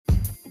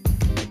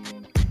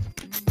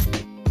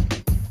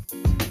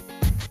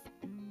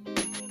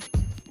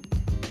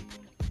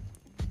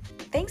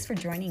Thanks for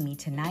joining me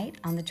tonight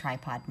on The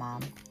Tripod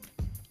Mom.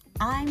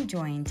 I'm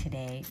joined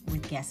today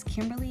with guest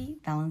Kimberly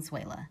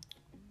Valenzuela.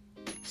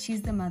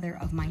 She's the mother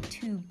of my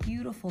two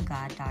beautiful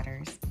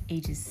goddaughters,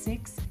 ages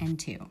 6 and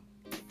 2.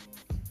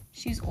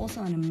 She's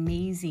also an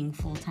amazing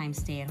full-time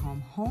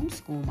stay-at-home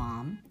homeschool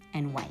mom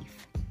and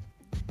wife.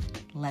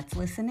 Let's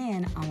listen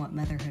in on what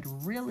motherhood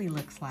really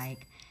looks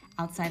like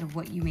outside of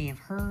what you may have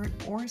heard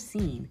or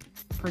seen,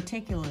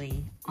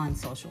 particularly on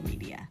social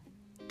media.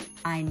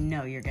 I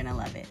know you're going to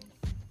love it.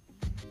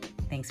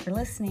 Thanks for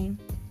listening.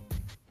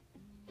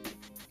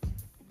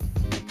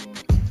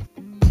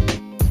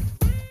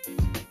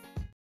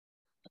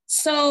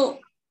 So,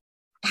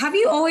 have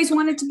you always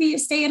wanted to be a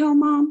stay-at-home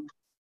mom?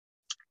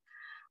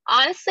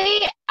 Honestly,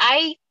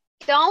 I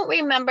don't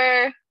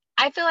remember.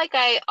 I feel like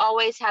I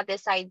always had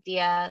this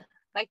idea,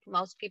 like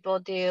most people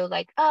do,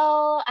 like,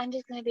 oh, I'm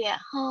just going to be at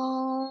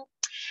home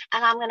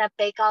and I'm going to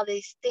bake all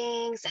these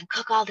things and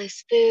cook all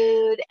this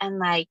food. And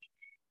like,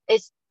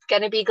 it's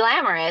going to be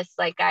glamorous.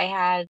 Like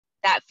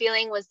that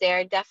feeling was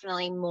there,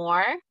 definitely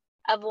more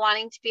of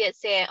wanting to be a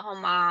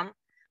stay-at-home mom,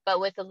 but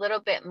with a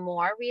little bit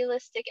more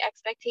realistic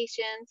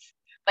expectations.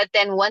 But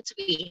then once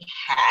we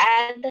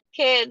had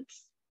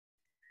kids,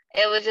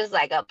 it was just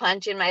like a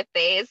punch in my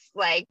face.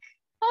 Like,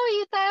 oh,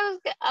 you thought I was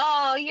good.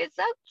 Oh, you're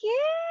so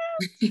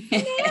cute.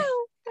 No,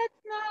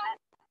 that's not.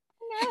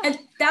 No. And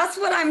that's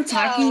what I'm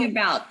talking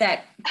about.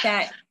 That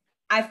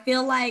I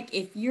feel like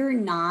if you're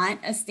not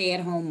a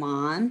stay-at-home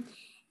mom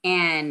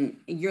and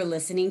you're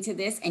listening to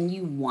this and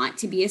you want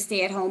to be a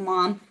stay-at-home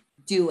mom,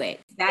 do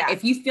it.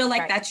 If you feel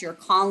like that's your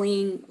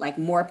calling, like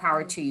more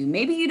power to you.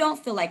 Maybe you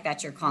don't feel like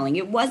that's your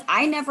calling.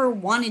 I never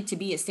wanted to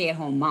be a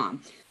stay-at-home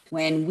mom.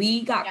 When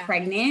we got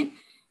pregnant,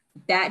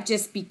 that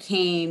just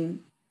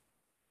became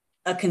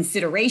a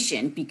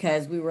consideration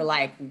because we were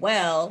like,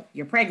 well,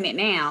 you're pregnant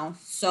now.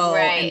 So,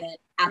 and then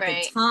at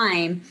the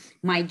time,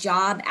 my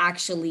job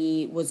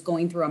actually was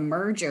going through a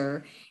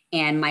merger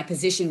and my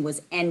position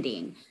was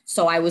ending.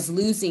 So I was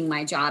losing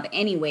my job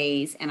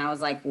anyways. And I was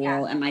like,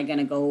 well, am I going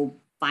to go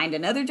find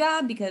another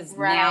job? Because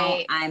now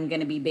I'm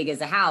going to be big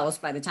as a house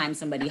by the time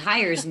somebody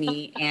hires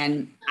me,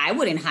 and I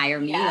wouldn't hire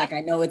me. Like,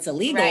 I know it's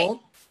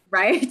illegal,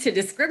 right? To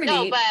discriminate.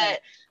 No, but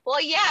well,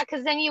 yeah,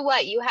 because then you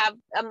have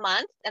a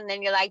month and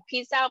then you're like,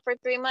 peace out for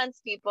 3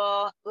 months,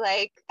 people.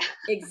 Like,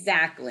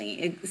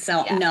 exactly.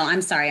 So no,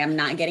 I'm sorry, I'm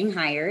not getting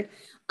hired.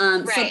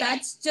 So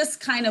that's just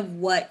kind of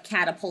what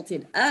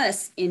catapulted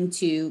us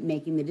into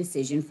making the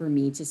decision for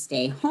me to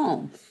stay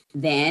home.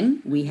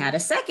 Then we had a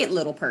second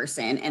little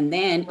person, and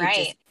then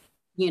it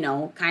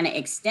just, kind of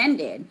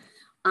extended.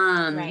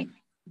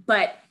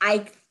 But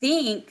I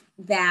think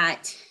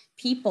that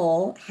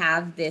people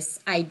have this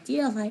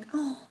idea like,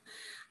 oh,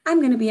 I'm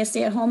going to be a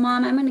stay-at-home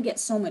mom. I'm going to get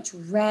so much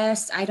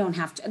rest. I don't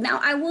have to. Now,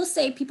 I will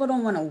say people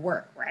don't want to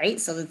work, right?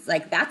 So it's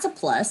like, that's a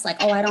plus.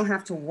 Like, oh, I don't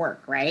have to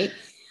work, right?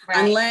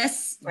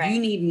 Unless you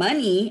need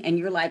money and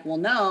you're like, well,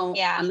 no,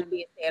 I'm going to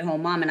be a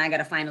stay-at-home mom and I got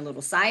to find a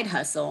little side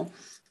hustle,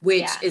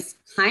 which is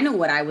kind of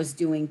what I was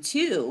doing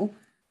too.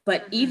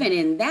 But even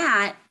in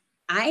that,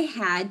 I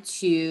had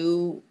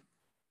to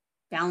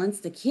balance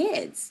the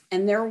kids.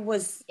 And there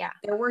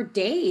were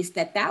days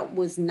that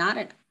was not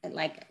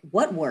like,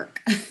 what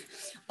work?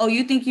 Oh,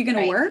 you think you're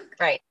going to work?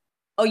 Right.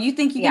 Oh, you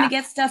think you're going to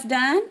get stuff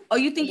done? Oh,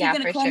 you think you're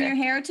going to comb your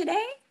hair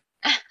today?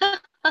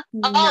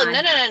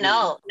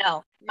 Oh,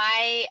 no.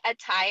 My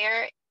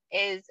attire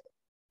is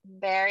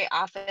very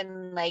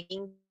often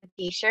leggings,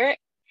 t-shirt,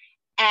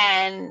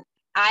 and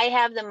I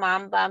have the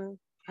mom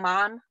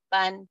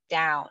bun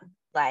down,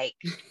 like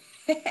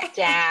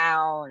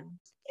down.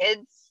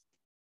 It's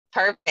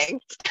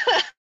perfect,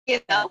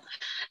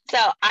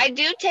 So I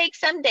do take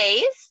some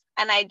days,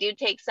 and I do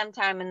take some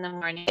time in the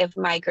morning if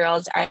my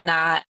girls are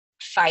not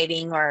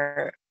fighting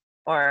or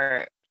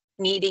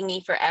needing me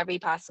for every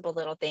possible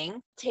little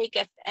thing. Take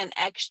an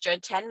extra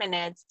 10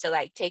 minutes to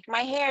like take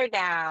my hair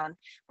down,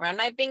 run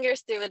my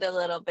fingers through it a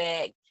little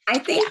bit. I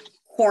think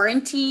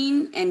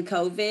quarantine and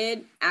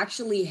COVID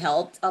actually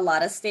helped a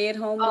lot of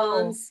stay-at-home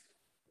moms.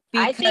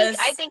 I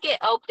think it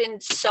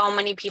opened so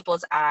many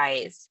people's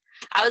eyes.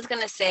 I was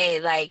going to say,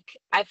 like,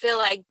 I feel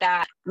like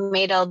that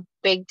made a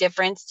big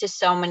difference to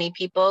so many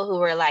people who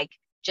were like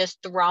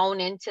just thrown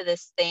into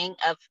this thing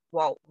of,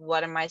 well,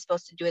 what am I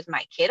supposed to do with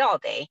my kid all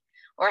day?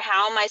 Or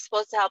how am I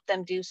supposed to help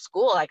them do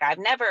school? Like, I've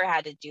never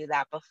had to do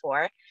that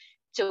before.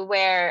 To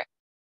where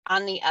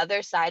on the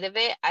other side of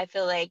it, I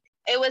feel like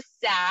it was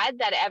sad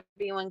that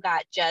everyone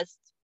got just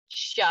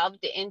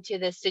shoved into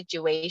this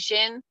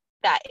situation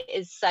that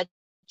is such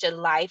a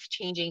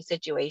life-changing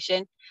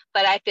situation.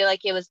 But I feel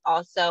like it was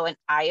also an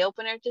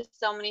eye-opener to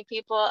so many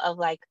people of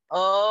like,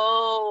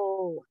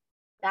 oh,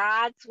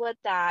 that's what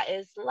that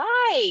is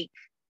like.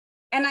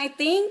 And I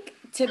think,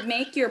 to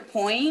make your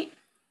point,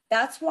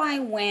 that's why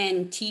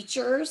when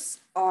teachers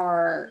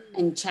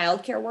and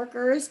childcare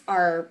workers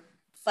are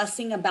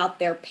fussing about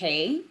their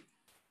pay,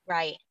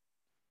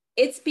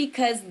 it's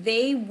because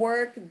they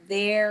work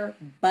their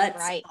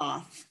butts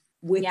off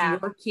with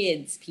your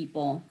kids,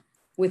 people,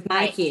 with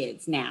my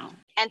kids now.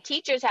 And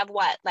teachers have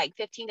what, like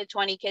 15 to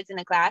 20 kids in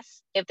a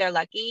class, if they're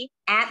lucky.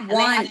 At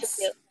once.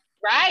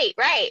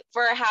 Right.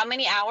 For how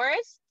many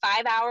hours?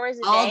 5 hours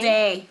a day? All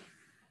day.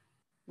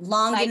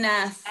 Long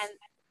enough.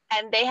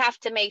 And they have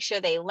to make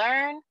sure they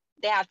learn.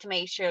 They have to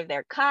make sure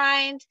they're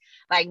kind.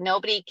 Like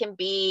nobody can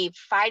be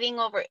fighting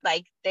over,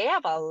 like they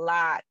have a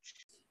lot.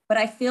 But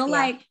I feel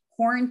like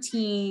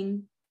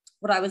quarantine,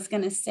 what I was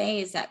going to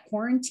say is that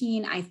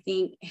quarantine, I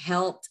think,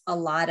 helped a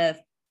lot of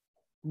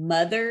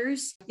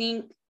mothers. I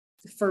think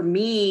for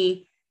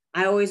me,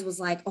 I always was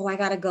like, oh, I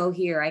got to go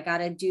here. I got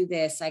to do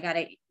this. I got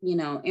to,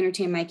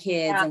 entertain my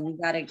kids, and we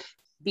got to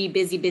be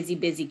busy,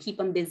 keep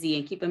them busy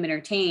and keep them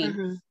entertained.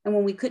 Mm-hmm. And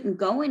when we couldn't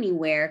go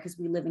anywhere because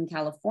we live in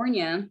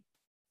California,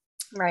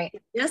 right,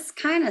 it just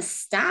kind of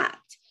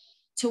stopped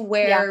to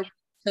where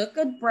we took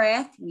a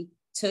breath. We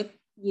took,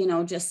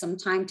 just some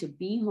time to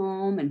be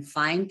home and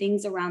find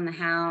things around the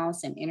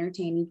house and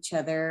entertain each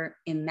other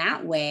in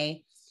that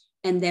way.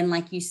 And then,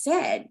 like you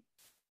said,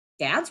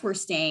 dads were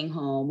staying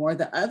home, or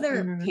the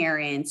other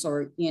parents,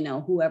 or,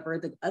 whoever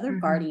the other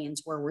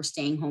guardians were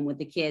staying home with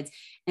the kids.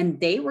 And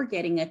they were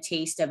getting a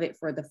taste of it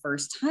for the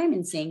first time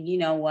and saying, you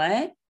know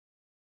what?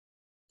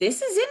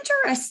 This is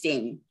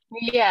interesting.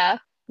 Yeah.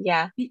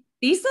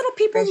 These little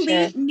people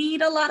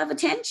need a lot of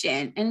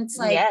attention. And it's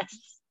like,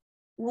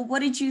 well, what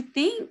did you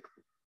think?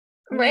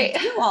 Right.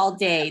 We do all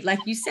day?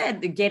 Like you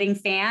said, the getting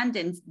fanned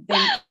and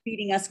then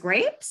feeding us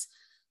grapes.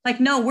 Like,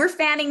 no, we're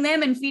fanning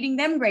them and feeding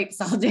them grapes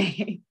all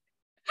day.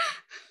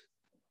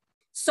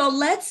 So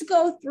let's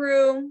go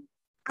through.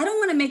 I don't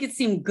want to make it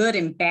seem good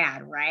and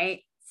bad,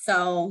 right?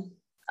 So.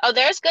 Oh,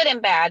 there's good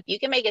and bad. You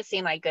can make it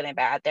seem like good and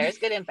bad. There's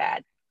good and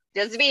bad.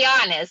 Just be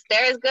honest.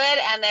 There's good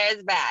and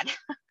there's bad.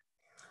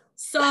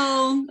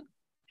 So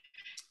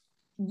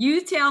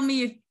you tell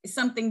me if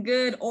something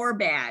good or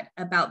bad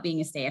about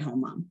being a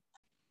stay-at-home mom.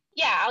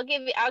 Yeah, I'll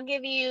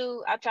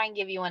try and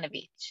give you one of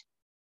each.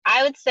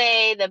 I would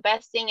say the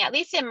best thing, at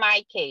least in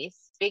my case,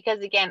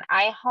 because again,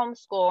 I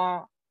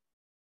homeschool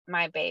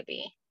my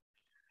baby.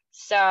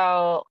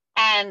 So,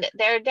 and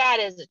their dad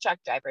is a truck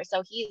driver.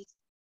 So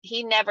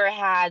he never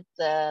had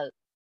the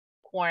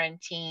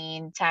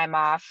quarantine time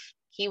off.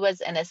 He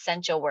was an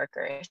essential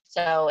worker.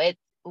 So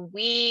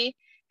we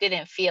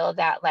didn't feel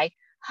that like,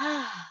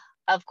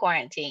 of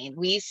quarantine.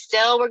 We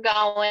still were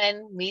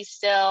going, we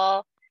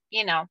still,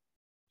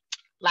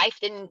 life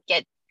didn't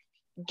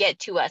get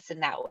to us in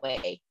that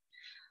way.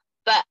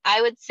 But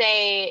I would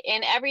say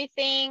in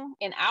everything,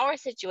 in our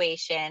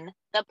situation,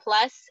 the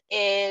plus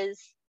is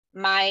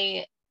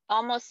my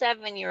almost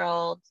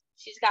 7-year-old,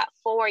 she's got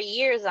 4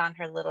 years on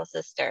her little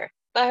sister,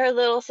 but her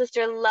little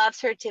sister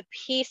loves her to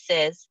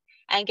pieces,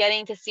 and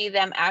getting to see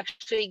them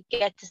actually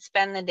get to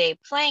spend the day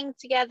playing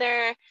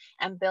together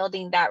and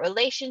building that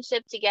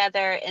relationship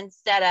together,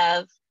 instead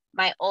of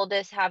my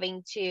oldest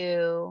having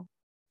to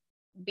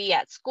be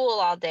at school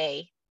all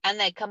day and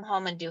then come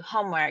home and do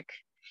homework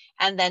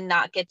and then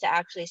not get to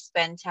actually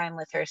spend time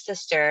with her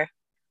sister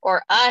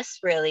or us,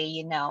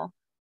 really.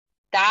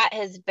 That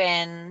has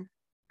been,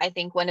 I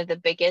think, one of the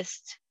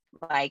biggest,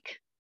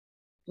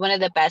 one of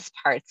the best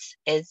parts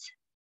is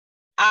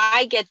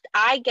I get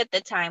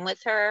the time with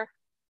her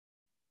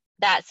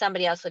that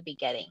somebody else would be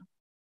getting.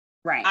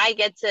 Right. I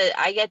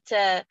get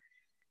to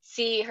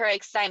see her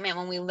excitement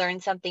when we learn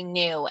something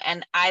new,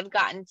 and I've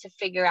gotten to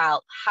figure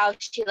out how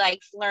she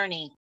likes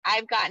learning.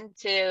 I've gotten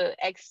to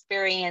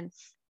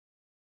experience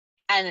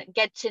and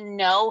get to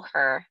know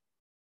her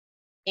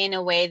in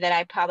a way that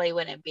I probably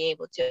wouldn't be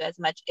able to as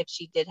much if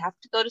she did have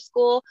to go to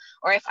school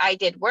or if I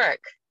did work,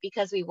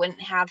 because we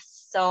wouldn't have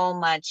so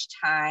much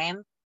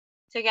time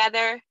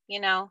together,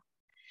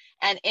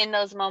 And in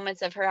those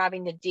moments of her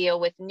having to deal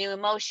with new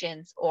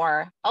emotions,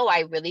 or, oh,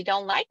 I really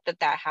don't like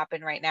that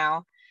happened right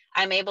now,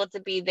 I'm able to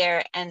be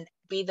there and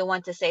be the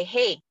one to say,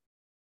 hey,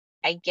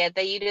 I get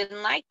that you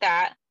didn't like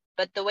that,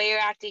 but the way you're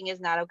acting is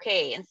not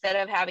okay. Instead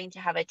of having to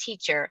have a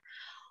teacher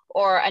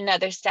or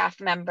another staff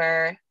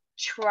member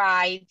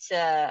try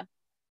to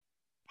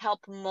help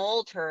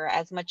mold her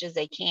as much as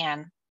they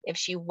can if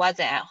she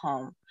wasn't at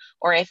home,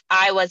 or if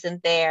I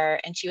wasn't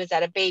there and she was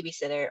at a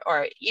babysitter,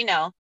 or,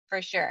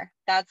 for sure.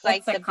 That's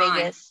like the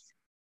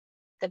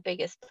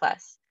biggest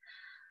plus.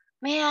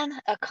 Man,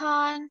 a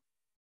con.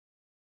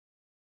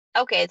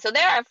 Okay, so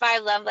there are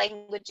 5 love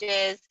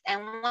languages,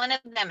 and one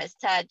of them is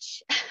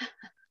touch.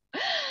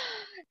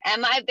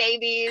 And my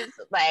babies,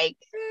 by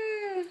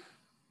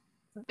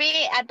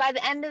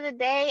the end of the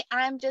day,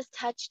 I'm just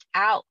touched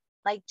out.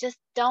 Just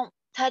don't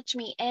touch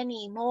me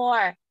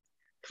anymore.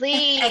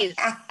 Please.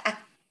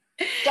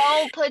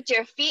 Don't put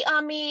your feet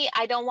on me.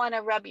 I don't want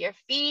to rub your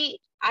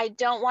feet. I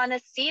don't want to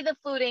see the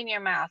food in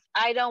your mouth.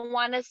 I don't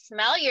want to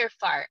smell your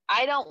fart.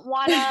 I don't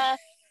want to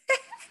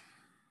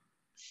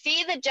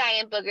see the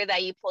giant booger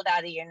that you pulled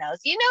out of your nose.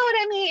 You know what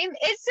I mean?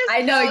 It's just,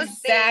 I know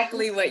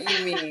exactly what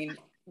you mean.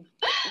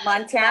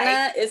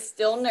 Montana is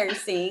still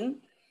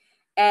nursing,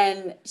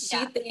 and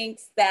she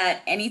thinks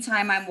that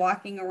anytime I'm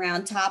walking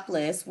around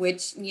topless,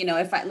 which,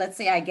 if let's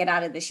say I get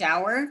out of the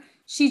shower,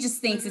 she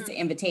just thinks it's an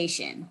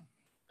invitation.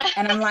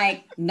 And I'm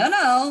like,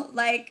 no,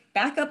 like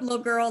back up, little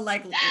girl.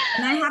 Like,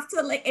 and I have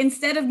to like,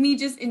 instead of me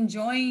just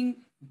enjoying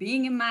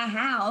being in my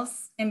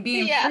house and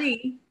being Yeah.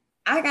 free,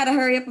 I gotta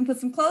hurry up and put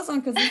some clothes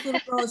on because this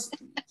little girl is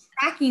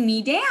tracking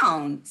me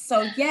down.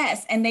 So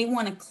yes, and they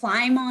want to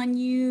climb on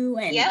you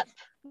and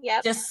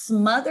Yep. just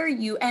smother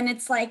you. And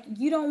it's like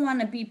you don't want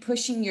to be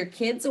pushing your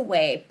kids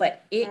away,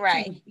 but it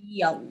Right. can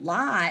be a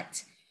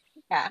lot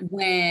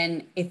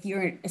when if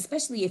you're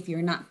especially if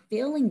you're not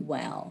feeling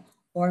well,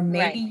 or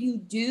maybe you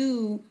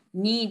do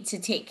need to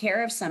take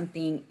care of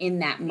something in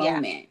that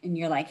moment and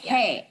you're like,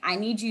 hey, I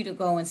need you to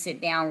go and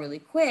sit down really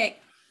quick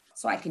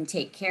so I can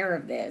take care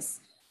of this.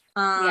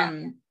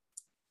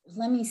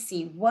 Let me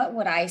see, what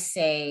would I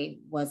say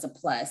was a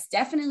plus?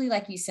 Definitely,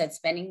 like you said,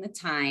 spending the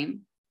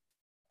time.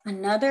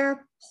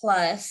 Another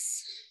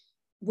plus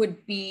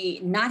would be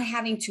not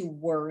having to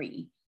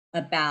worry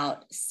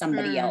about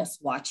somebody else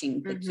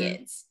watching the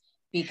kids,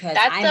 because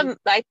that's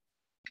like,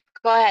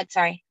 go ahead,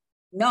 sorry.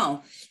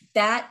 No,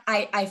 that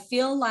I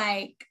feel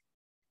like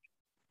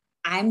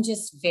I'm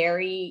just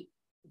very,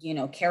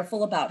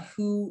 careful about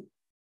who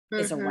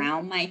is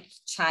around my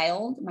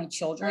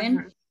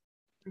children.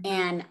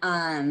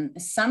 And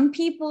some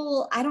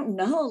people, I don't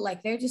know,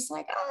 like they're just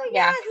like, oh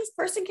yeah, this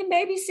person can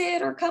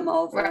babysit or come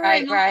over.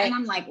 Right. And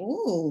I'm like,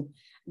 ooh,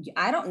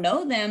 I don't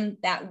know them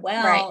that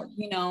well,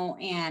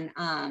 and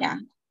I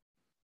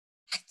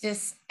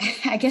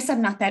guess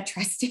I'm not that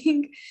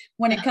trusting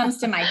when it comes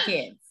to my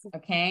kids.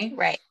 Okay.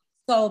 Right.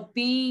 So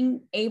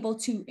being able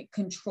to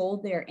control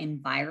their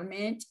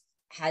environment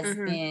has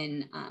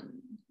been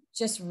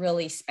just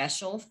really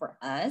special for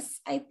us,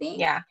 I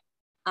think.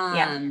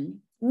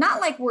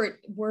 Not like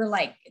we're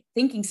like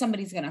thinking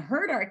somebody's going to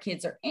hurt our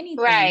kids or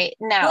anything. Right.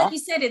 No. But like you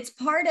said, it's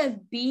part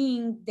of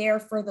being there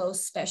for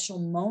those special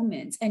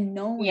moments and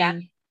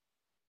knowing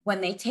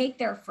when they take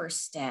their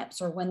first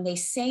steps, or when they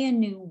say a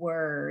new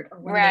word, or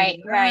when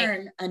they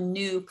learn a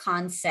new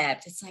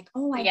concept. It's like,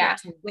 oh, I get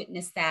to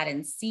witness that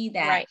and see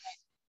that. Right.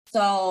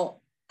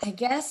 So I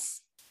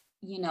guess,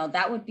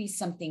 that would be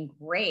something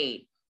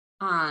great.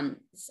 At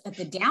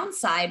the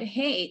downside,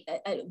 hey,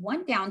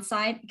 one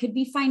downside could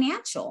be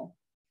financial.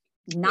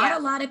 Not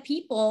a lot of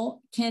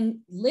people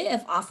can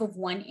live off of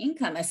one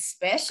income,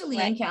 especially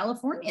in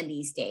California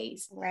these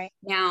days. Right.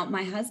 Now,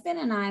 my husband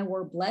and I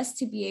were blessed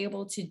to be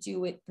able to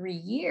do it 3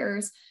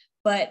 years,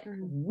 but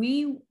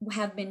we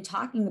have been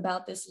talking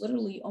about this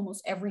literally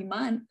almost every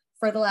month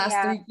for the last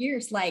 3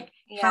 years. Like,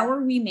 how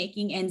are we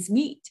making ends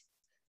meet?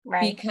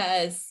 Right.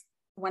 Because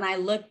when I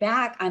look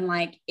back, I'm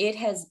like, it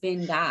has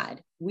been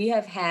God. We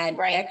have had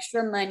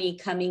extra money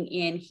coming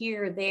in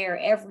here, there,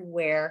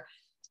 everywhere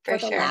for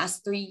the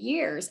last 3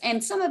 years.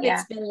 And some of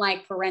it's been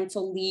like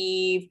parental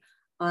leave,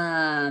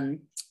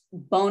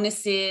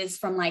 bonuses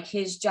from like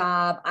his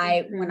job.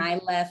 When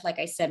I left, like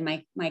I said,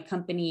 my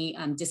company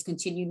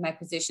discontinued my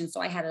position. So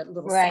I had a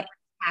little separate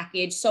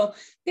package. So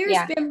there's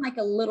been like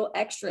a little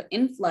extra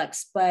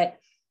influx, but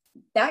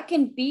that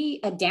can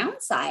be a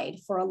downside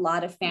for a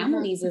lot of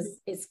families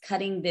is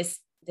cutting this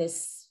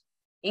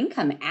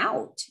income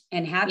out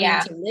and having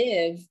to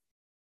live,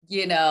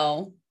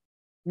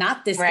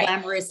 not this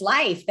glamorous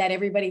life that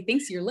everybody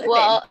thinks you're living.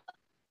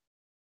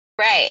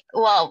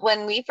 Well,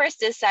 when we first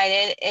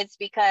decided, it's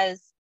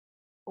because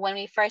when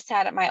we first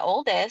had my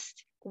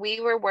oldest,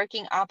 we were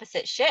working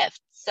opposite shifts.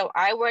 So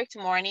I worked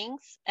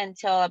mornings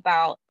until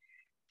about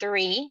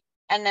 3,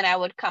 and then I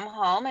would come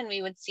home and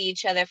we would see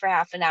each other for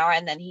half an hour,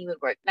 and then he would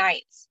work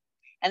nights.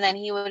 And then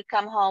he would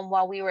come home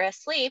while we were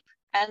asleep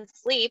and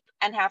sleep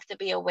and have to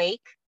be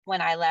awake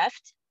when I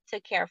left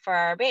to care for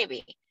our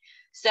baby.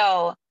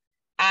 So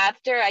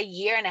after a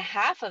year and a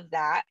half of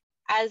that,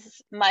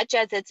 as much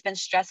as it's been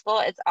stressful,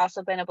 it's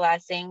also been a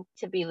blessing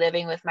to be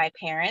living with my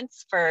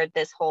parents for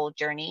this whole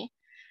journey,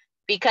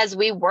 because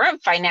we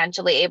weren't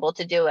financially able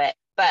to do it.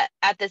 But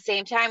at the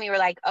same time, we were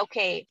like,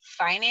 okay,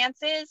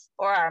 finances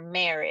or our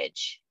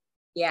marriage.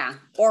 Yeah.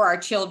 Or our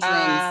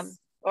children's,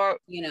 or,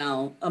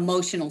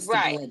 emotional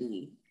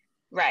stability.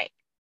 Right.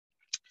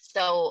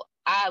 So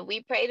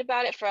we prayed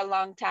about it for a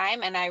long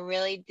time. And I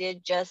really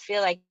did just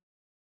feel like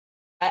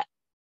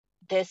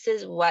this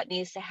is what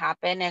needs to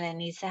happen, and it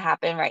needs to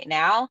happen right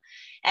now.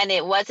 And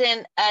it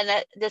wasn't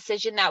a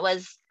decision that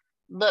was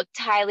looked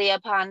highly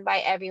upon by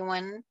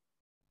everyone,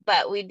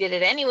 but we did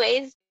it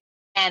anyways.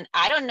 And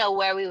I don't know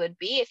where we would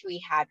be if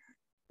we hadn't.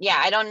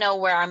 I don't know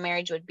where our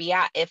marriage would be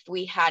at if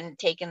we hadn't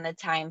taken the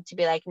time to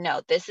be like,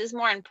 no, this is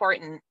more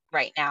important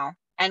right now,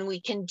 and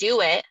we can do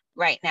it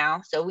right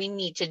now. So we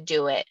need to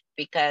do it,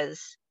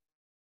 because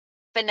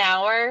an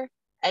hour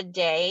a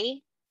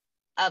day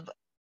of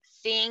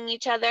seeing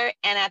each other,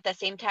 and at the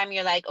same time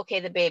you're like, okay,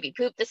 the baby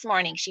pooped this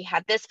morning, she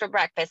had this for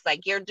breakfast,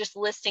 like you're just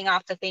listing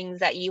off the things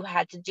that you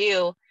had to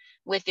do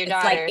with your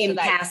daughter, like in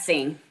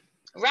passing.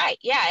 Right.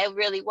 Yeah, it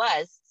really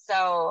was.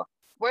 So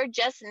we're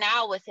just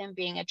now, with him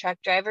being a truck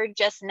driver,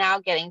 just now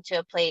getting to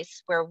a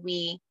place where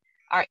we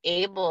are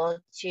able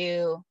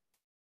to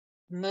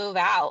move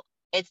out.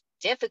 It's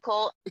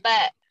difficult,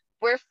 but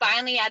we're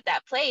finally at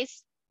that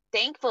place,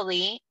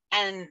 thankfully,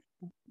 and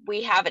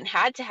we haven't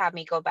had to have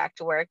me go back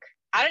to work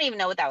I don't even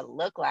know what that would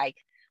look like.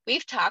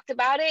 We've talked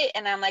about it,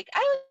 and I'm like,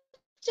 I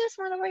just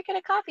want to work at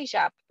a coffee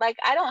shop. Like,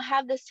 I don't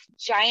have this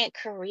giant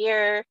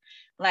career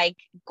like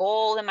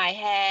goal in my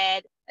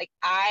head. Like,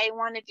 I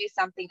want to do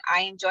something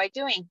I enjoy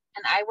doing.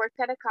 And I worked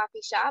at a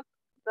coffee shop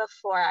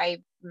before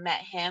I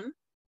met him,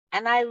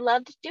 and I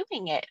loved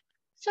doing it.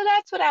 So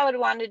that's what I would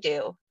want to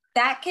do.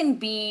 That can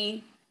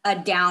be a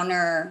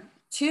downer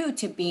too,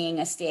 to being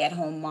a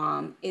stay-at-home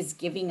mom, is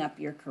giving up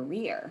your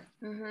career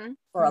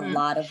for a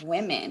lot of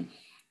women.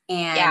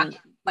 And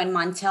when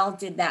Montel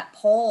did that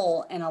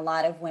poll and a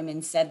lot of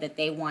women said that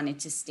they wanted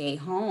to stay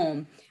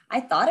home, I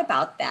thought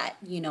about that.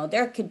 You know,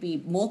 there could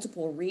be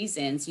multiple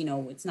reasons. You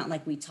know, it's not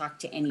like we talked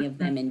to any of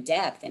them in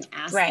depth and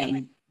asked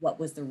them what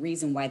was the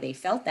reason why they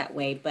felt that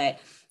way. But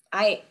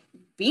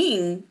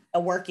being a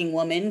working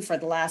woman for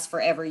the last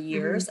forever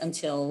years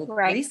until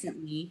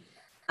recently,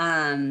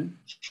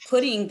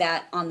 putting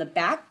that on the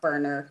back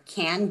burner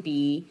can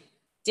be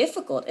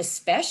difficult,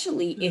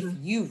 especially if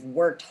you've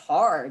worked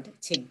hard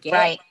to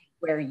get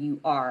where you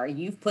are.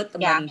 You've put the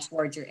money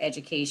towards your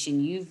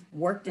education. You've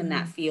worked in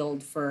that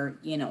field for,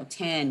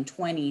 10,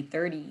 20,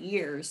 30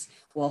 years.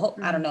 Well,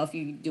 I don't know if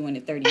you're doing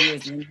it 30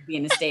 years and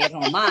being a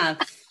stay-at-home mom,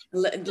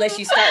 unless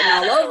you're starting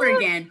all over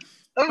again.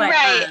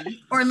 But,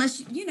 or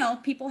unless,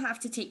 people have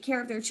to take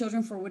care of their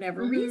children for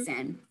whatever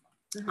reason.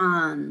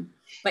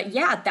 But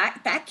yeah,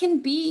 that can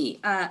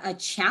be a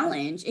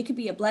challenge. It could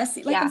be a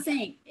blessing. Like I'm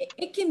saying,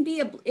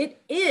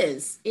 it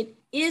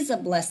is a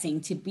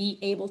blessing to be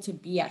able to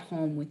be at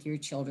home with your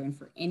children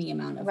for any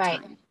amount of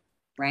time.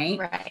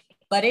 Right.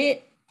 But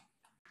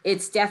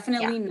it's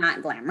definitely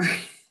not glamorous.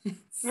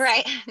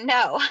 Right.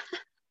 No.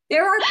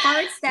 There are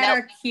parts that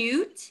are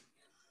cute.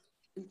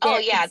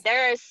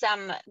 There are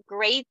some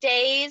great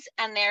days,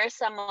 and there are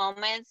some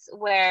moments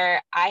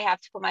where I have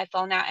to put my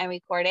phone out and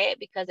record it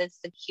because it's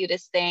the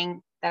cutest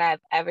thing that I've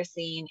ever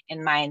seen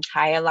in my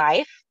entire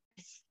life.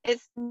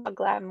 It's not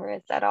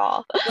glamorous at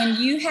all. When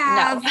you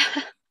have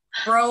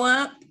grow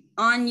up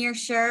on your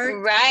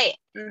shirt,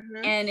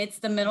 and it's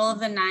the middle of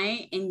the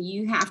night and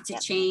you have to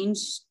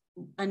change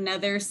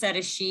another set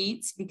of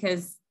sheets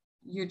because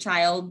your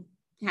child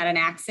had an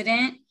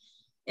accident,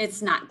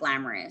 it's not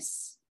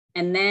glamorous.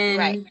 And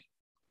then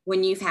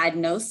when you've had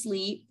no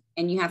sleep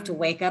and you have to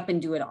wake up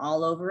and do it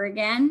all over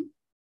again,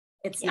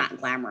 it's not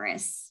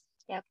glamorous.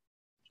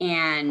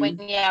 And when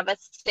you have a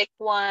sick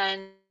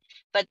one,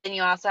 but then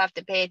you also have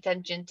to pay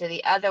attention to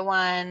the other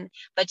one,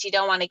 but you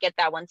don't want to get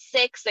that one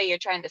sick, so you're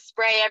trying to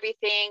spray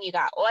everything. You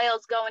got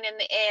oils going in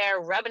the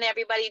air, rubbing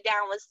everybody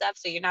down with stuff,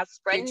 so you're not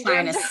spreading. You're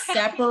trying to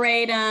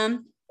separate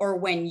them, or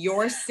when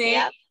you're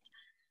sick,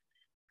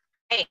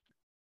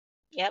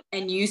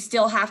 and you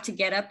still have to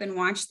get up and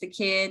watch the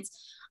kids.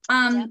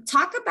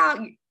 Talk about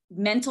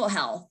mental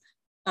health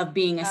of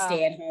being a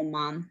stay-at-home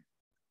mom.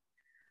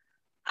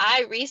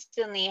 I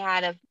recently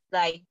had a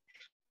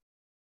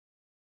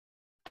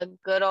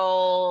good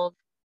old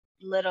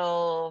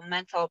little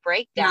mental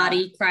breakdown.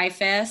 Naughty cry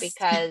fest.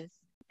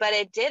 But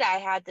it did. I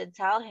had to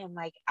tell him,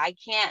 like, I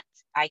can't.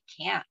 I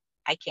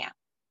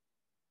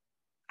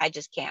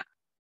just can't.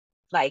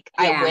 Like,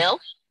 I will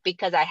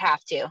because I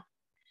have to,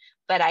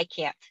 but I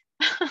can't.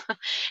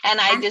 And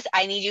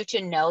I need you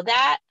to know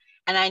that.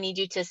 And I need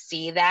you to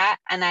see that.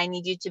 And I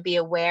need you to be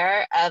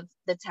aware of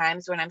the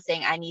times when I'm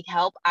saying I need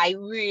help. I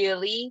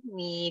really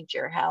need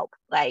your help.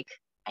 Like,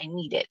 I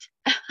need it.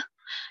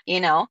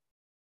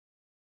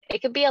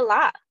 It could be a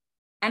lot.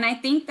 And I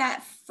think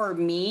that for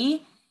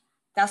me,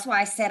 that's why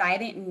I said I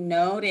didn't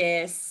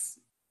notice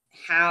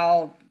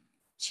how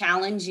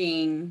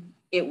challenging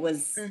it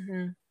was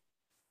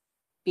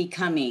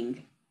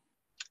becoming.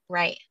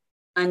 Right.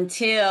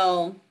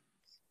 Until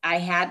I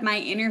had my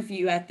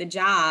interview at the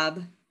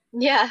job.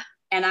 Yeah.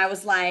 And I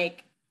was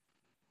like,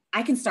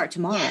 I can start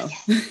tomorrow.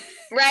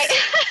 Right.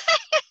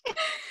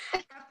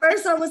 At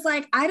first I was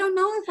like, I don't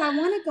know if I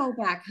want to go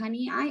back,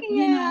 honey.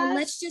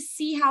 Let's just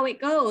see how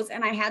it goes.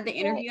 And I had the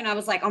interview and I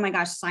was like, oh my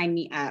gosh, sign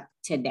me up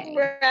today.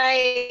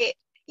 Right.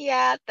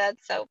 Yeah,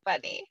 that's so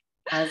funny.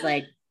 I was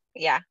like,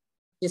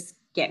 just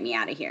get me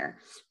out of here.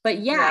 But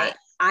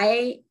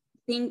I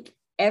think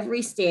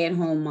every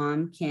stay-at-home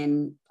mom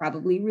can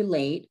probably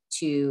relate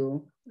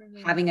to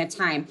having a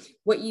time.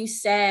 What you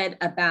said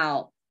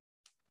about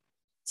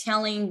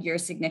telling your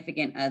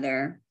significant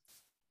other,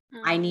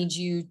 I need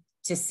you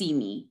to see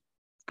me.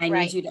 I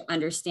need you to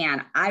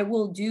understand. I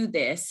will do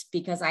this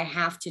because I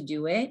have to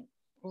do it.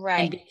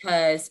 Right. And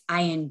because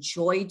I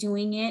enjoy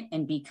doing it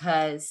and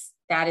because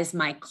that is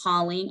my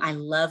calling. I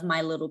love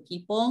my little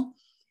people.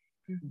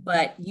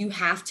 But you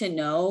have to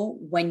know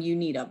when you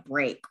need a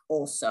break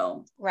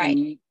also. Right. And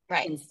you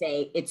can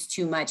say it's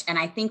too much. And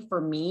I think for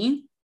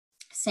me,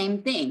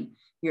 same thing.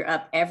 You're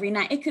up every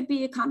night. It could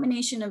be a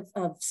combination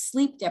of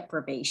sleep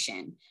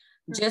deprivation,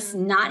 just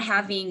not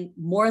having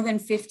more than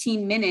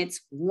 15 minutes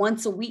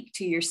once a week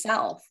to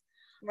yourself.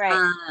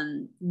 Right.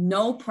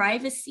 No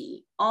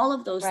privacy. All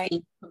of those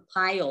things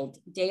compiled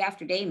day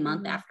after day,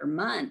 month after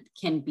month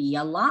can be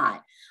a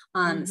lot.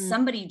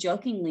 Somebody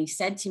jokingly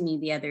said to me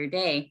the other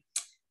day,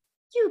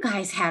 you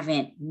guys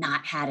haven't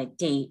not had a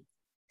date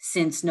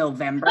since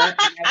November. And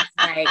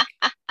I was like,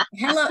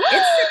 hello,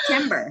 it's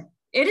September.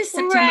 It is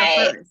September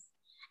 1st.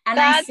 And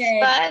that's I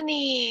said,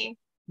 funny.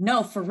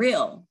 No, for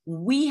real.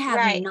 We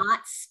have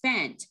not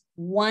spent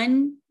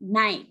one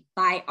night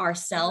by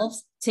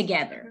ourselves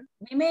together.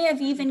 We may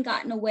have even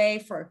gotten away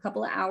for a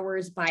couple of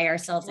hours by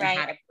ourselves and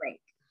had a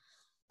break.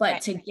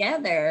 But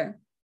together,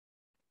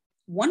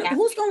 who's going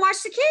to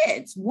watch the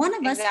kids? One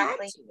of us had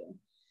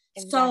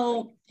to.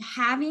 So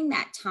having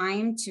that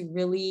time to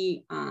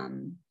really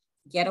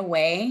get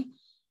away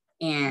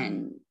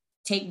and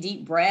take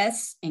deep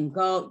breaths and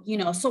go,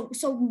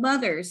 so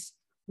mothers,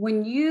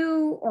 when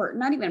you, or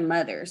not even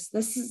mothers,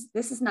 this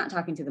is not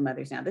talking to the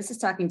mothers now. This is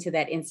talking to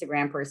that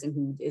Instagram person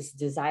who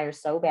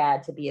desires so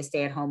bad to be a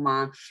stay-at-home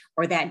mom,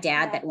 or that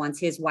dad that wants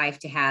his wife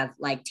to have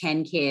like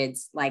 10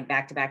 kids, like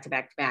back to back to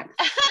back to back.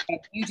 And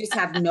you just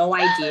have no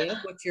idea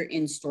what you're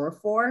in store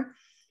for.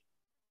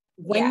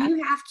 When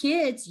you have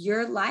kids,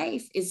 your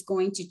life is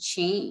going to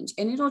change,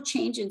 and it'll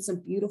change in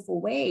some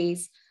beautiful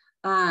ways.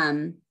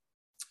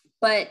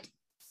 But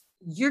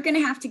you're going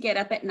to have to get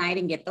up at night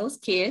and get those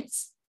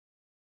kids.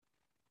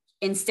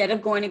 Instead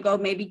of going to go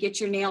maybe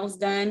get your nails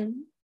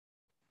done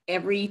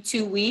every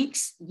 2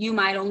 weeks, you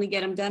might only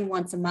get them done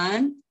once a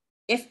month,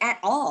 if at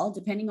all,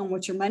 depending on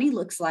what your money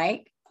looks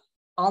like.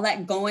 All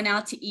that going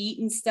out to eat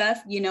and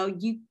stuff,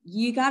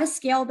 you got to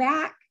scale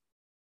back,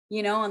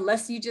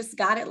 unless you just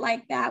got it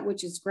like that,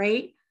 which is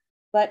great.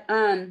 But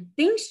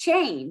things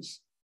change.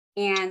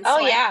 And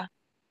so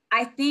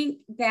I think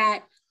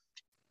that,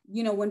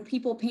 when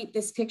people paint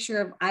this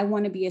picture of, I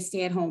want to be a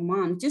stay-at-home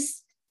mom,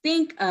 just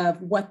think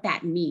of what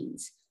that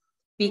means.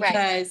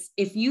 Because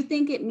if you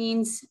think it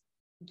means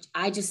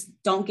I just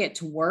don't get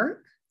to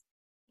work,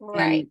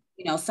 and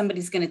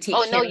somebody's going to take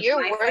care of my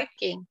you're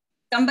working.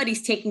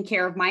 Somebody's taking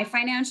care of my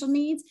financial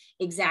needs.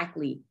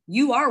 Exactly.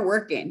 You are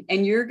working,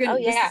 and you're going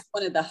to, this is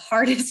one of the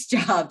hardest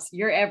jobs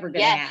you're ever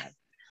going to have.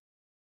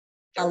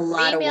 A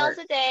lot of work. 3 meals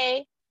a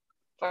day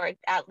for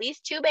at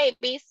least 2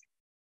 babies,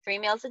 3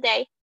 meals a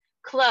day,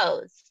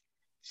 clothes,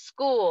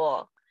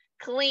 school,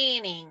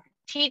 cleaning,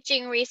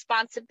 teaching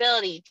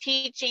responsibility,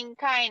 teaching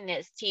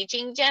kindness,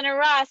 teaching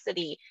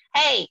generosity.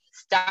 Hey,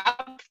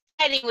 stop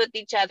fighting with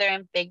each other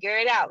and figure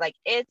it out. Like,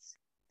 it's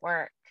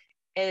work.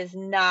 It is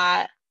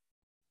not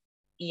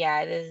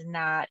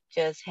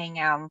just hang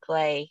out and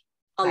play.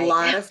 A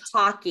lot of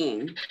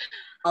talking,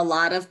 a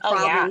lot of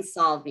problem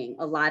solving,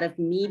 a lot of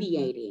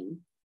mediating.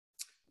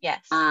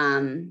 Yes.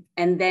 And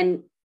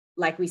then,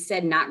 like we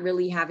said, not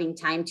really having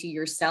time to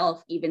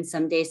yourself, even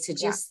some days, to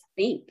just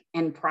think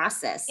and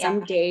process.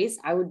 Some days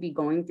I would be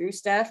going through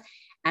stuff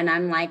and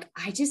I'm like,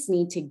 I just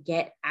need to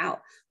get out.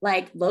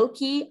 Like, low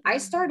key, I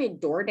started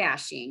door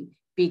dashing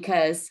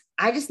because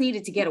I just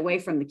needed to get away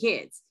from the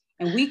kids,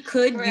 and we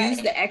could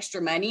use the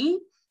extra money.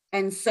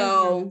 And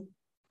so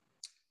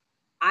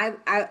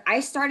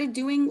I started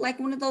doing like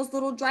one of those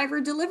little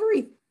driver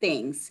delivery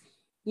things,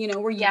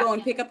 where you go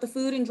and pick up the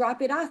food and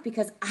drop it off,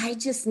 because I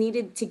just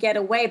needed to get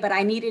away, but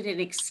I needed an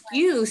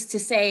excuse to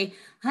say,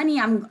 honey,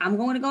 I'm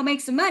going to go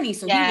make some money.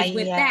 So he was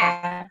with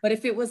that. But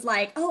if it was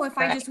like, if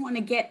I just want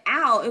to get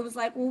out, it was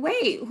like, well,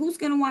 wait, who's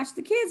going to watch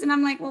the kids? And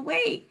I'm like, well,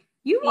 wait,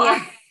 you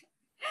are.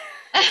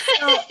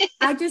 So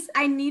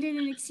I needed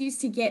an excuse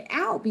to get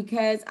out,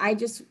 because I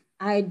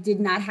did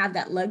not have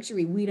that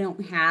luxury. We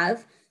don't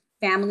have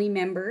family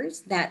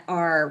members that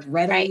are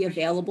readily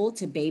available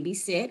to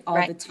babysit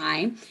all the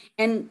time.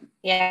 And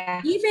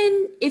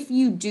even if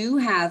you do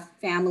have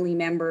family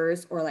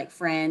members or like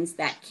friends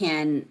that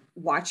can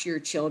watch your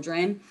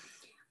children,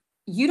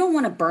 you don't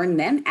want to burn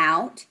them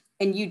out.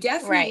 And you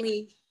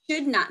definitely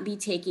should not be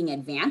taking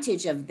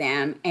advantage of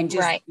them and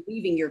just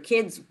leaving your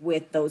kids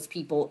with those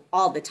people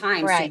all the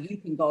time so you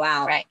can go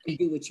out and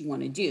do what you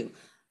want to do.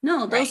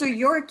 No, those are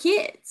your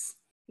kids.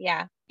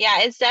 Yeah.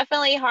 It's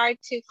definitely hard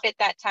to fit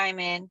that time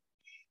in.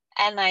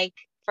 And like,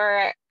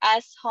 for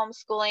us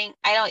homeschooling,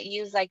 I don't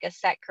use like a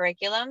set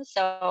curriculum.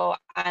 So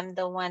I'm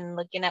the one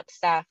looking up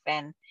stuff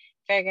and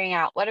figuring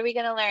out what are we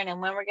going to learn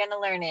and when we're going to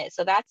learn it.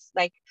 So that's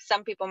like,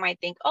 some people might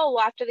think, well,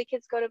 after the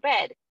kids go to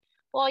bed.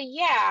 Well,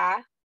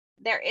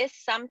 there is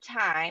some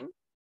time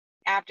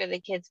after the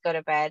kids go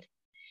to bed,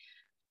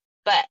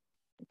 but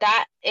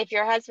that if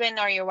your husband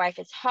or your wife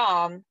is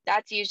home,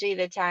 that's usually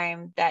the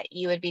time that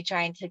you would be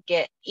trying to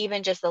get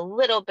even just a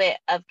little bit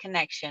of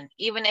connection,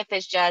 even if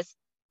it's just,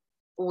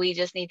 we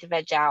just need to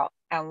veg out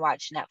and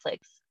watch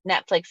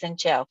Netflix and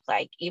chill.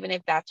 Like, even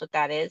if that's what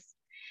that is,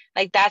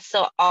 like, that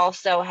still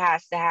also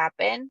has to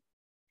happen.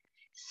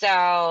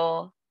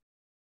 So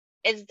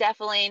it's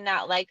definitely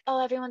not like,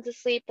 everyone's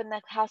asleep and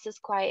the house is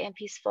quiet and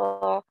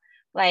peaceful.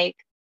 Like,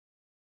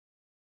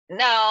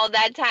 no,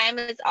 that time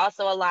is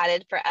also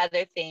allotted for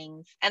other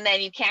things. And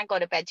then you can't go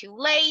to bed too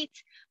late,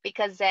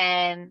 because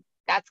then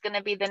that's going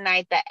to be the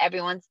night that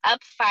everyone's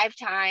up 5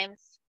 times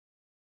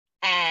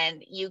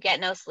and you get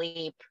no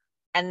sleep.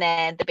 And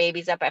then the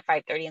baby's up at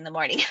 5:30 in the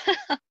morning.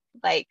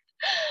 Like,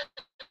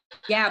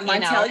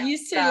 Montel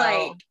used to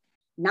like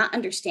not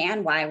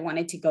understand why I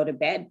wanted to go to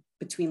bed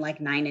between like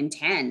 9 and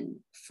 10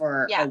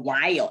 for a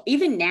while.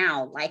 Even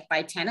now, like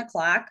by 10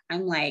 o'clock,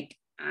 I'm like,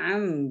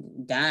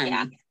 I'm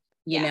done,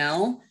 you Yeah.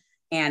 know?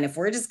 And if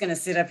we're just going to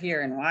sit up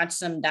here and watch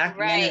some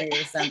documentary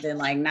or something,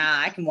 like,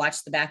 nah, I can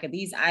watch the back of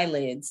these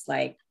eyelids.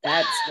 Like,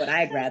 that's what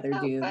I'd rather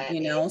do, funny.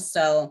 you know?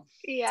 So,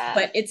 Yeah.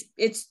 but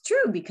it's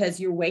true, because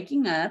you're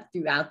waking up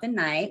throughout the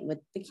night with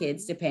the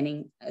kids,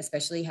 depending,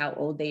 especially how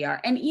old they are.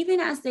 And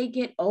even as they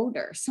get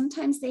older,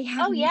 sometimes they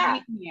have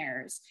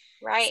nightmares.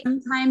 Right.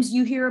 Sometimes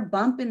you hear a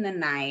bump in the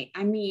night.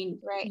 I mean,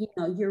 right. you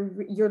know,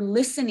 you're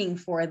listening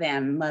for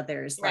them,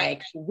 mothers. Right.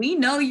 Like, we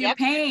know your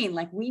pain.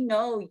 Like, we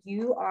know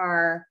you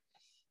are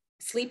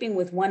sleeping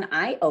with one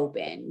eye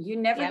open. You're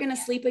never going to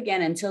sleep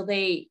again until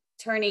they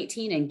turn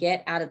 18 and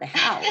get out of the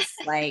house.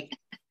 Like,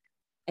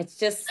 it's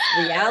just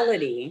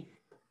reality.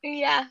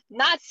 Yeah,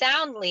 not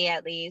soundly,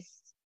 at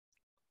least.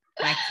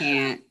 I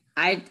can't.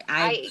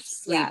 I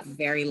sleep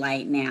very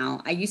light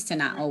now. I used to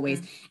not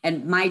always.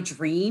 And my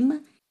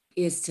dream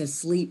is to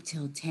sleep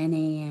till 10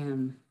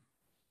 a.m.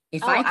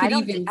 If I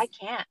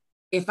can't.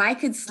 If I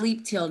could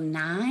sleep till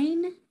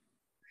 9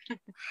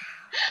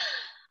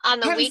 on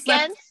the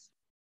weekends.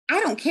 I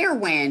don't care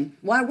when.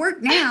 Well, I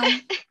work now.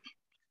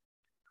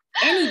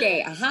 Any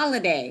day, a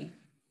holiday,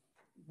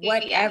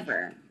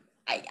 whatever.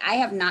 I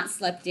have not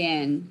slept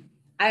in.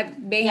 I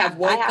may have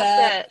woke up.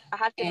 I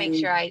have to make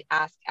sure I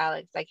ask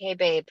Alex, like, hey,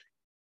 babe,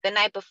 the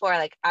night before,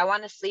 like, I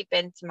want to sleep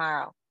in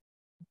tomorrow.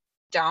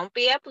 Don't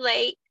be up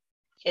late.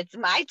 It's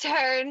my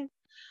turn.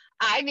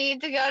 I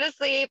need to go to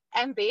sleep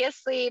and be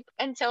asleep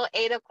until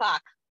 8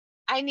 o'clock.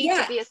 I need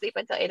to be asleep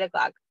until 8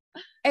 o'clock.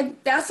 And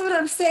that's what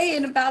I'm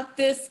saying about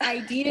this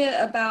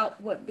idea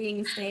about what being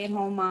a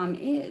stay-at-home mom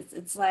is.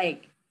 It's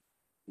like,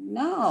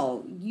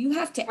 no, you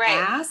have to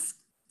ask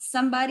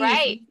somebody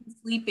if you can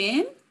sleep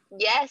in.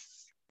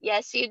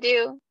 Yes, you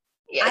do.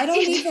 Yes, I don't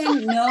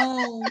even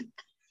know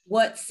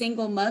what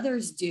single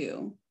mothers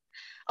do.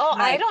 Oh,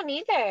 like, I don't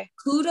either.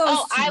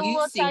 Kudos to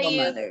you, single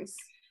mothers.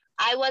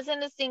 I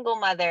wasn't a single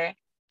mother,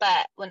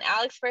 but when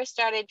Alex first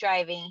started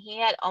driving, he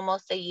had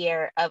almost a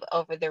year of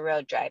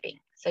over-the-road driving.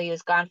 So he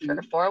was gone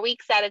for 4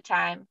 weeks at a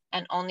time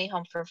and only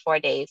home for 4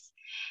 days.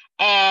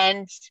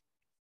 And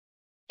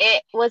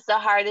it was the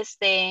hardest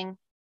thing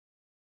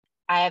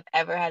I have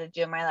ever had to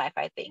do in my life,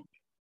 I think.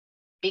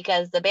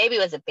 Because the baby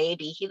was a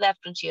baby. He left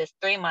when she was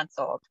 3 months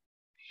old.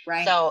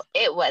 Right. So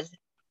it was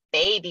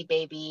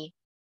baby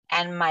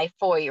and my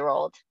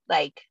 4-year-old.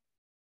 Like,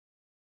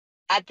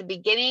 at the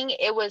beginning,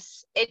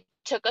 it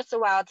took us a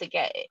while to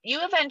get it. You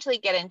eventually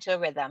get into a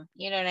rhythm.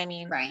 You know what I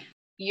mean? Right.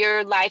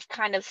 Your life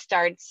kind of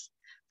starts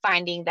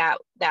finding that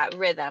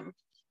rhythm.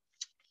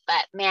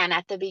 But man,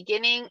 at the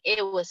beginning,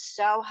 it was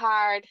so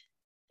hard.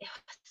 It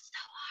was so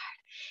hard.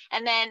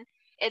 And then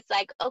it's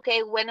like,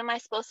 okay, when am I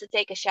supposed to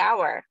take a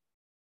shower?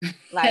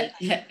 Like,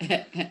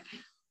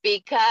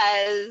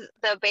 because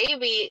the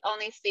baby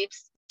only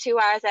sleeps 2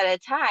 hours at a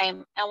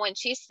time. And when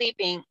she's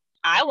sleeping,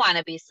 I want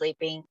to be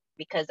sleeping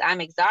because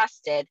I'm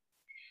exhausted.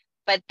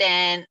 But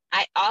then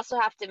I also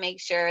have to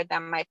make sure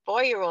that my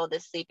 4-year-old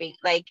is sleeping.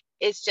 Like,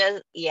 it's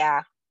just,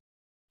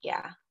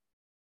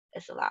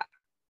 it's a lot.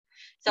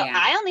 So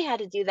I only had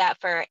to do that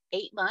for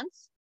 8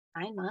 months,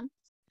 9 months.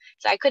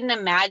 So I couldn't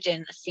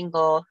imagine a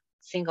single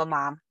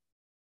mom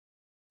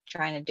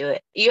trying to do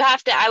it.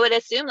 I would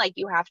assume, like,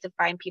 you have to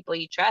find people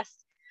you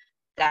trust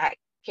that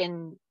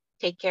can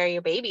take care of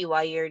your baby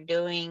while you're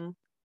doing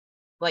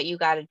what you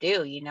got to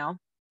do, you know?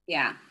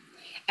 Yeah.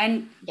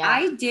 And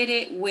I did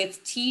it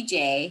with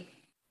TJ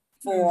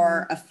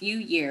for a few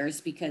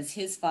years because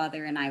his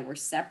father and I were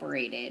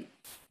separated,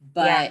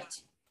 but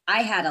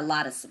I had a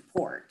lot of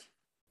support.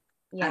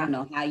 I don't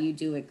know how you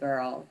do it,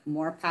 girl.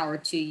 More power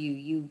to you,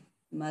 you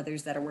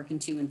mothers that are working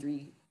 2 and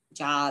 3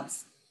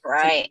 jobs.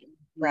 Right.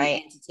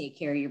 And to take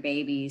care of your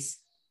babies.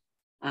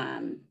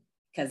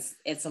 Because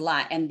it's a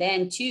lot. And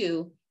then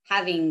too,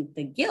 having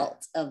the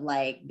guilt of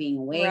like being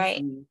away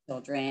from your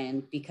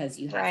children because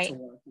you have to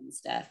work and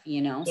stuff,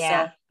 you know?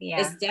 So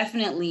it's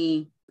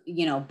definitely,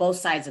 you know, both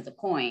sides of the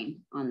coin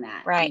on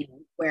that. Right. You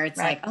know, where it's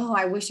like, oh,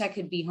 I wish I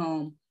could be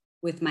home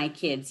with my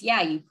kids.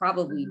 Yeah, you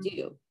probably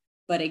do.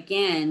 But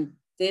again,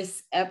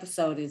 this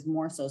episode is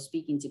more so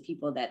speaking to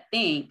people that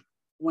think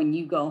when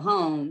you go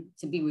home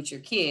to be with your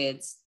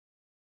kids,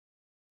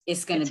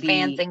 it's going to be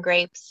fans and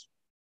grapes.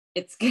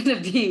 It's going to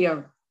be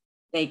a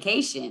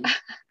vacation.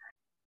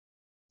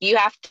 You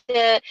have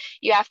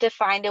to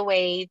find a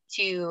way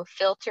to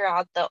filter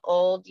out the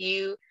old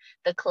you,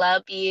 the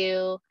club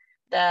you,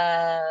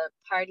 the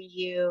party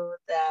you,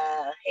 the,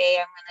 hey,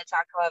 I'm going to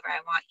talk however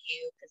I want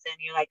you. Because then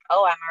you're like,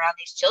 oh, I'm around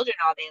these children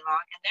all day long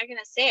and they're going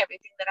to say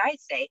everything that I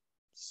say.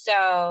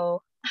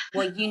 So.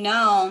 Well, you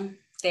know,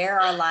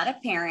 there are a lot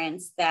of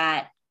parents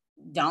that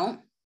don't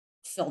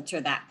filter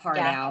that part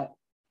out.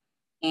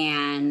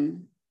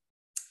 And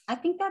I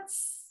think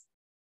that's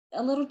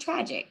a little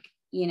tragic,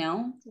 you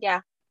know?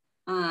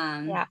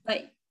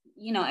 But,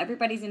 you know,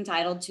 everybody's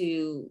entitled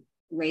to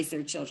raise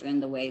their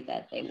children the way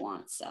that they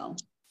want. So,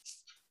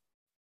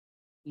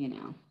 you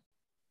know.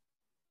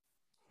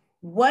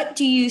 What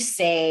do you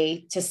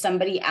say to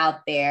somebody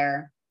out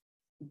there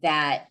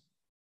that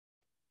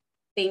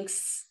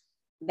thinks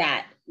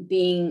that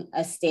being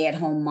a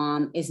stay-at-home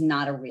mom is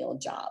not a real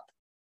job?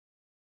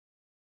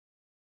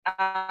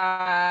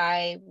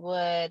 I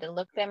would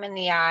look them in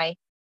the eye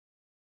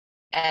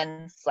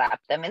and slap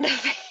them in the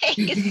face.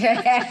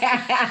 Yes.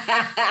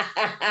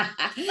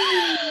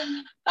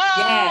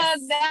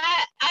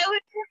 That I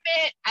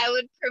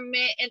would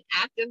permit an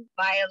act of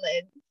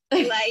violence.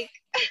 Like,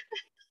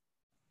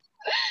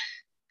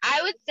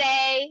 I would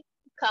say,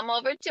 come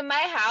over to my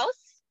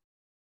house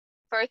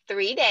for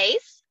 3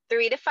 days,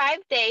 3 to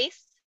 5 days.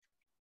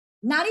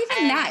 Not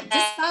even that.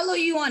 Just follow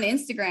you on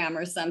Instagram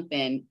or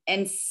something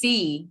and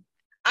see.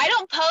 I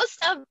don't post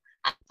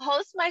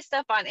my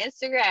stuff on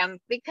Instagram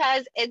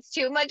because it's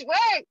too much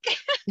work.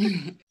 Even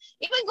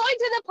going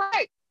to the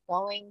park.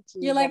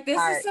 You're like,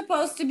 this is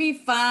supposed to be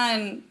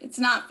fun. It's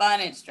not fun.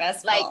 It's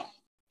stressful. Like,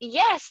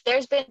 yes,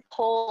 there's been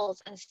polls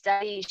and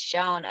studies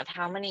shown of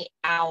how many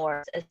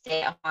hours a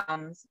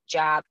stay-at-home's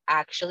job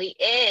actually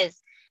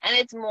is. And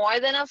it's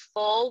more than a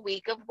full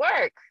week of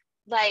work.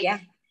 Like,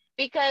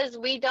 because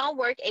we don't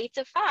work 8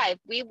 to 5.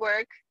 We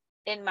work,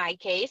 in my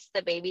case,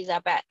 the baby's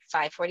up at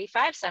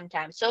 5:45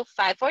 sometimes. So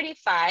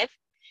 5:45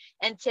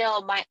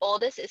 until my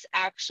oldest is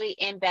actually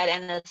in bed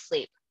and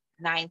asleep,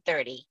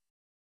 9:30.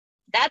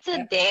 That's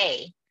a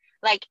day.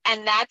 Like,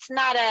 and that's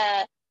not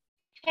a,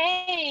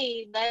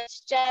 hey, let's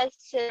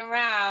just sit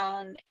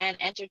around and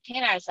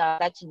entertain ourselves.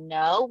 That's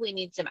no, we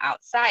need some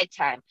outside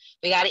time.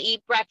 We got to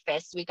eat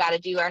breakfast. We got to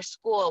do our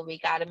school. We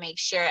got to make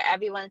sure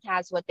everyone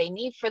has what they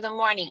need for the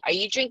morning. Are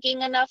you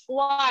drinking enough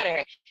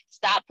water?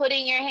 Stop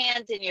putting your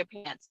hands in your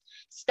pants.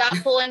 Stop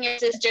pulling your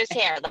sister's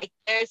hair. Like,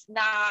 it's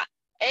not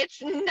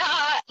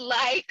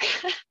like,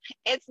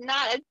 it's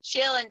not a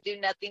chill and do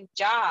nothing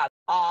job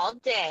all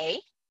day.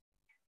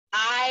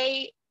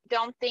 I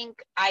don't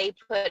think I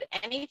put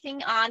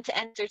anything on to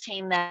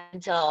entertain them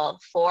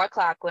until 4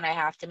 o'clock when I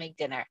have to make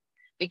dinner,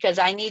 because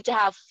I need to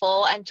have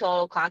full and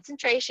total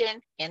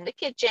concentration in the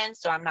kitchen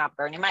so I'm not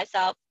burning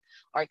myself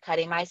or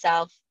cutting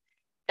myself.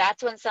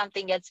 That's when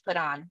something gets put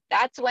on.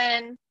 That's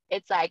when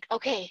it's like,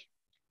 okay,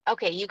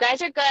 you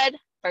guys are good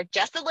for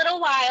just a little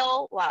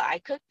while I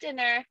cook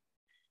dinner.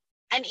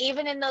 And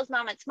even in those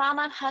moments, Mom,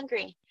 I'm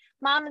hungry.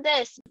 Mom,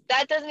 this.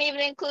 That doesn't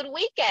even include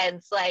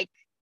weekends. Like,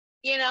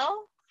 you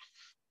know?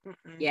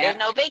 Yeah. There's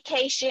no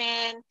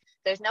vacation.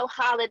 There's no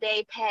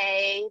holiday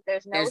pay.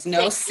 There's no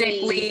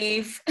sick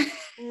leave.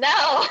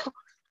 No.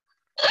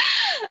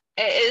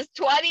 It is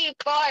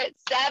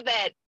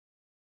 24/7.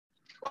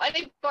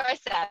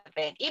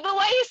 24/7. Even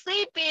while you're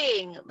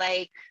sleeping.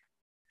 Like,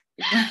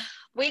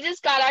 we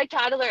just got our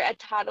toddler a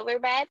toddler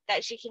bed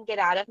that she can get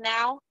out of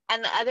now.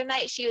 And the other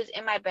night she was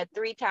in my bed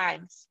 3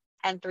 times.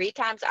 And 3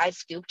 times I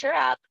scooped her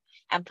up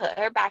and put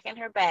her back in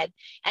her bed.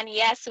 And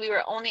yes, we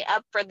were only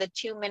up for the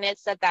 2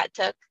 minutes that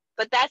took,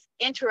 but that's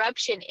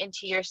interruption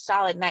into your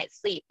solid night's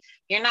sleep.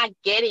 You're not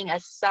getting a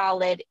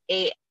solid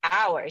 8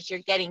 hours. You're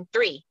getting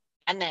 3,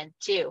 and then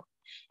 2,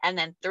 and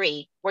then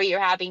 3, where you're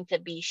having to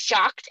be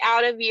shocked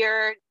out of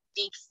your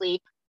deep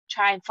sleep,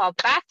 try and fall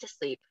back to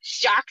sleep,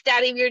 shocked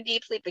out of your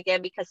deep sleep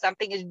again because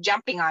something is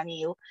jumping on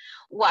you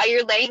while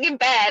you're laying in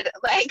bed.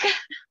 Like,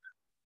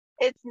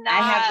 it's not.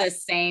 I have the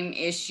same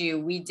issue.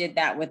 We did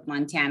that with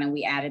Montana.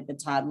 We added the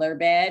toddler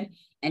bed,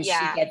 and she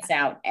gets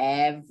out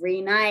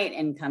every night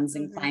and comes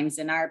and climbs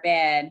in our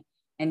bed.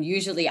 And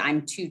usually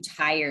I'm too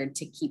tired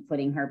to keep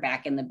putting her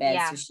back in the bed.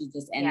 So she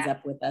just ends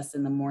up with us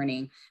in the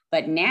morning.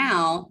 But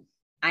now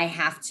I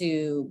have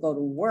to go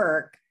to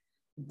work,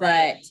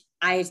 but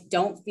I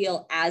don't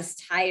feel as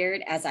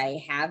tired as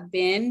I have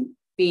been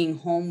being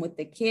home with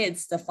the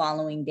kids the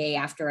following day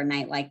after a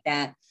night like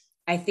that.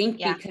 I think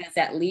because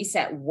at least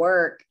at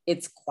work,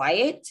 it's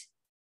quiet.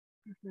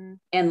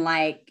 And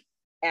like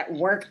at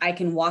work, I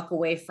can walk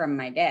away from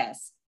my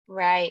desk.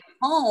 Right. At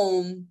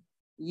home,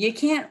 you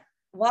can't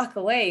walk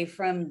away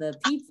from the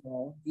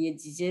people. You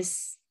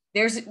just,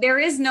 there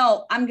is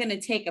no, I'm going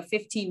to take a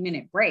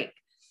 15-minute break,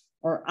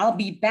 or I'll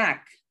be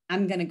back.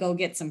 I'm going to go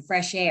get some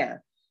fresh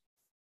air.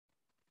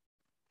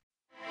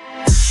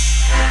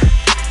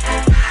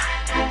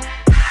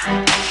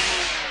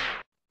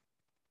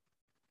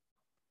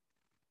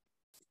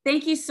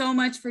 Thank you so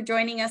much for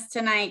joining us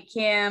tonight,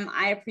 Kim.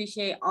 I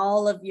appreciate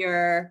all of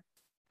your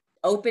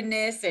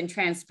openness and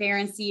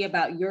transparency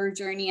about your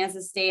journey as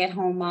a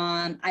stay-at-home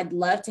mom. I'd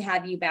love to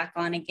have you back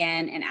on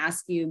again and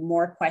ask you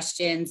more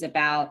questions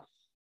about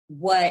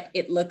what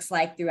it looks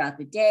like throughout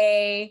the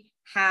day,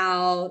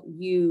 how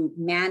you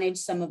manage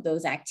some of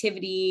those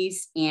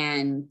activities,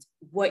 and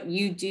what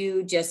you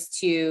do just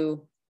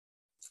to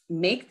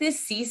make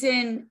this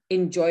season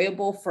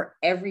enjoyable for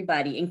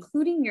everybody,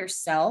 including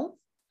yourself.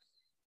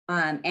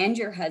 And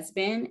your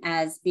husband,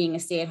 as being a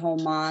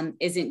stay-at-home mom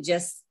isn't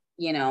just,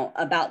 you know,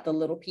 about the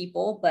little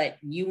people, but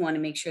you want to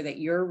make sure that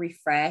you're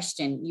refreshed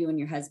and you and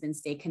your husband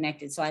stay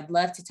connected. So I'd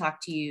love to talk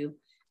to you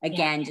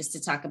again, just to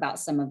talk about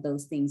some of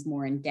those things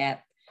more in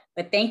depth.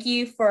 But thank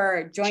you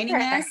for joining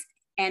us,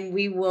 and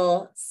we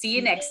will see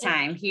you next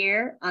time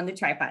here on the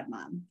Tripod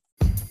Mom.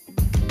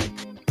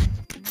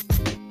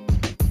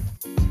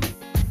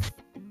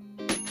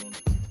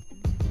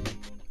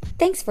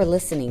 Thanks for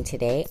listening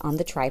today on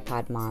The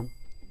Tripod Mom.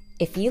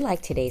 If you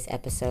like today's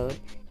episode,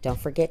 don't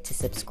forget to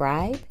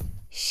subscribe,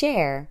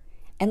 share,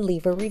 and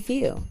leave a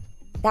review.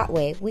 That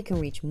way we can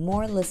reach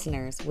more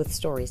listeners with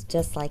stories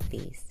just like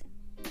these.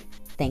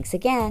 Thanks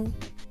again.